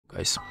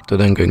Guys,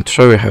 today I'm going to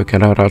show you how you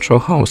can rearrange your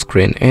home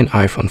screen in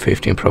iPhone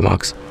 15 Pro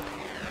Max.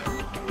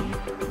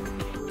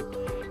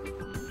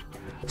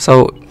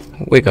 So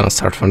we're gonna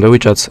start from the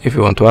widgets. If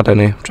you want to add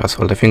any, just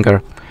hold the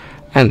finger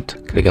and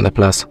click on the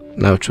plus.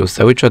 Now choose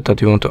the widget that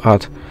you want to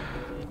add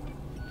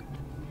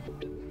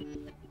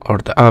or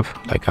the app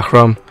like a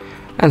Chrome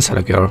and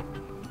select your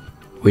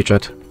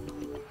widget.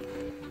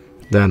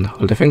 Then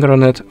hold the finger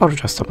on it or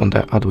just tap on the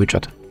add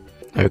widget.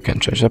 Now you can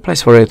change the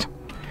place for it.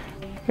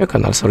 You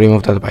can also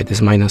remove that by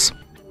this minus.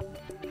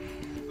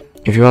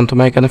 If you want to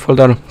make any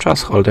folder,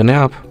 just hold any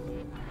app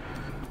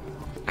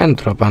and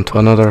drop onto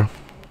another.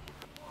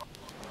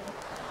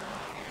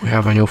 We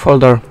have a new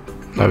folder.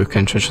 Now you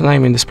can change the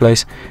name in this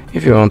place.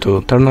 If you want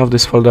to turn off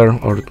this folder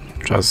or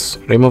just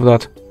remove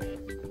that,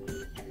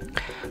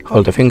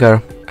 hold the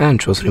finger and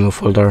choose remove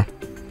folder.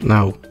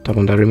 Now tap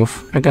on the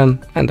remove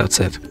again and that's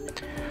it.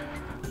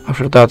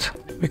 After that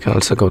we can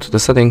also go to the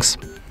settings.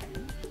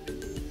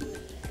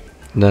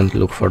 Then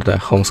look for the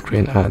home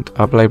screen and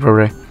app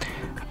library,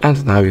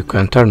 and now you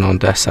can turn on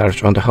the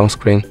search on the home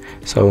screen.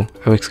 So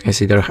we can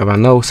see there have a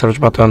no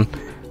search button.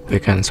 We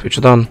can switch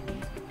it on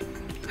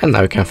and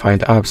now you can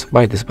find apps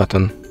by this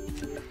button.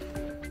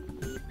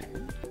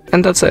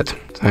 And that's it.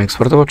 Thanks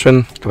for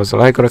watching. Give us a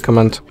like or a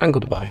comment and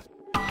goodbye.